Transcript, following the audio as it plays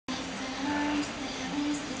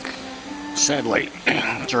Sadly,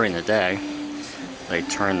 during the day, they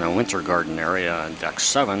turn the winter garden area on deck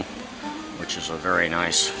 7, which is a very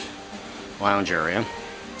nice lounge area,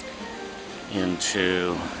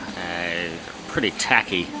 into a pretty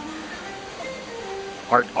tacky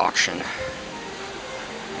art auction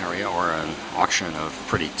area, or an auction of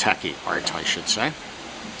pretty tacky art, I should say.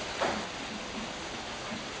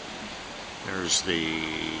 There's the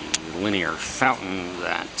linear fountain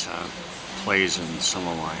that plays in some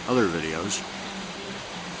of my other videos,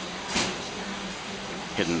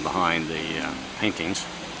 hidden behind the paintings.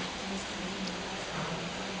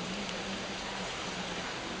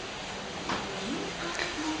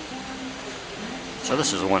 So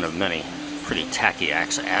this is one of many pretty tacky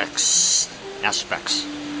aspects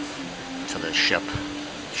to the ship.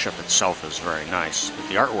 The ship itself is very nice, but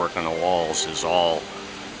the artwork on the walls is all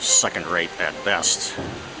second-rate at best,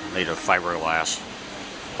 made of fiberglass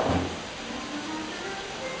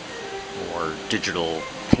or digital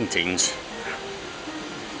paintings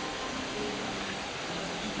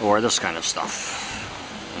or this kind of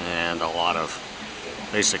stuff, and a lot of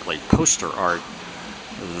basically poster art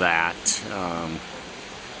that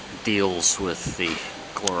deals with the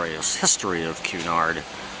glorious history of Cunard.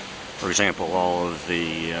 For example, all of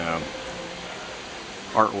the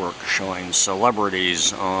artwork showing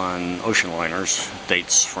celebrities on ocean liners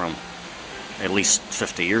dates from at least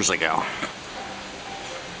 50 years ago.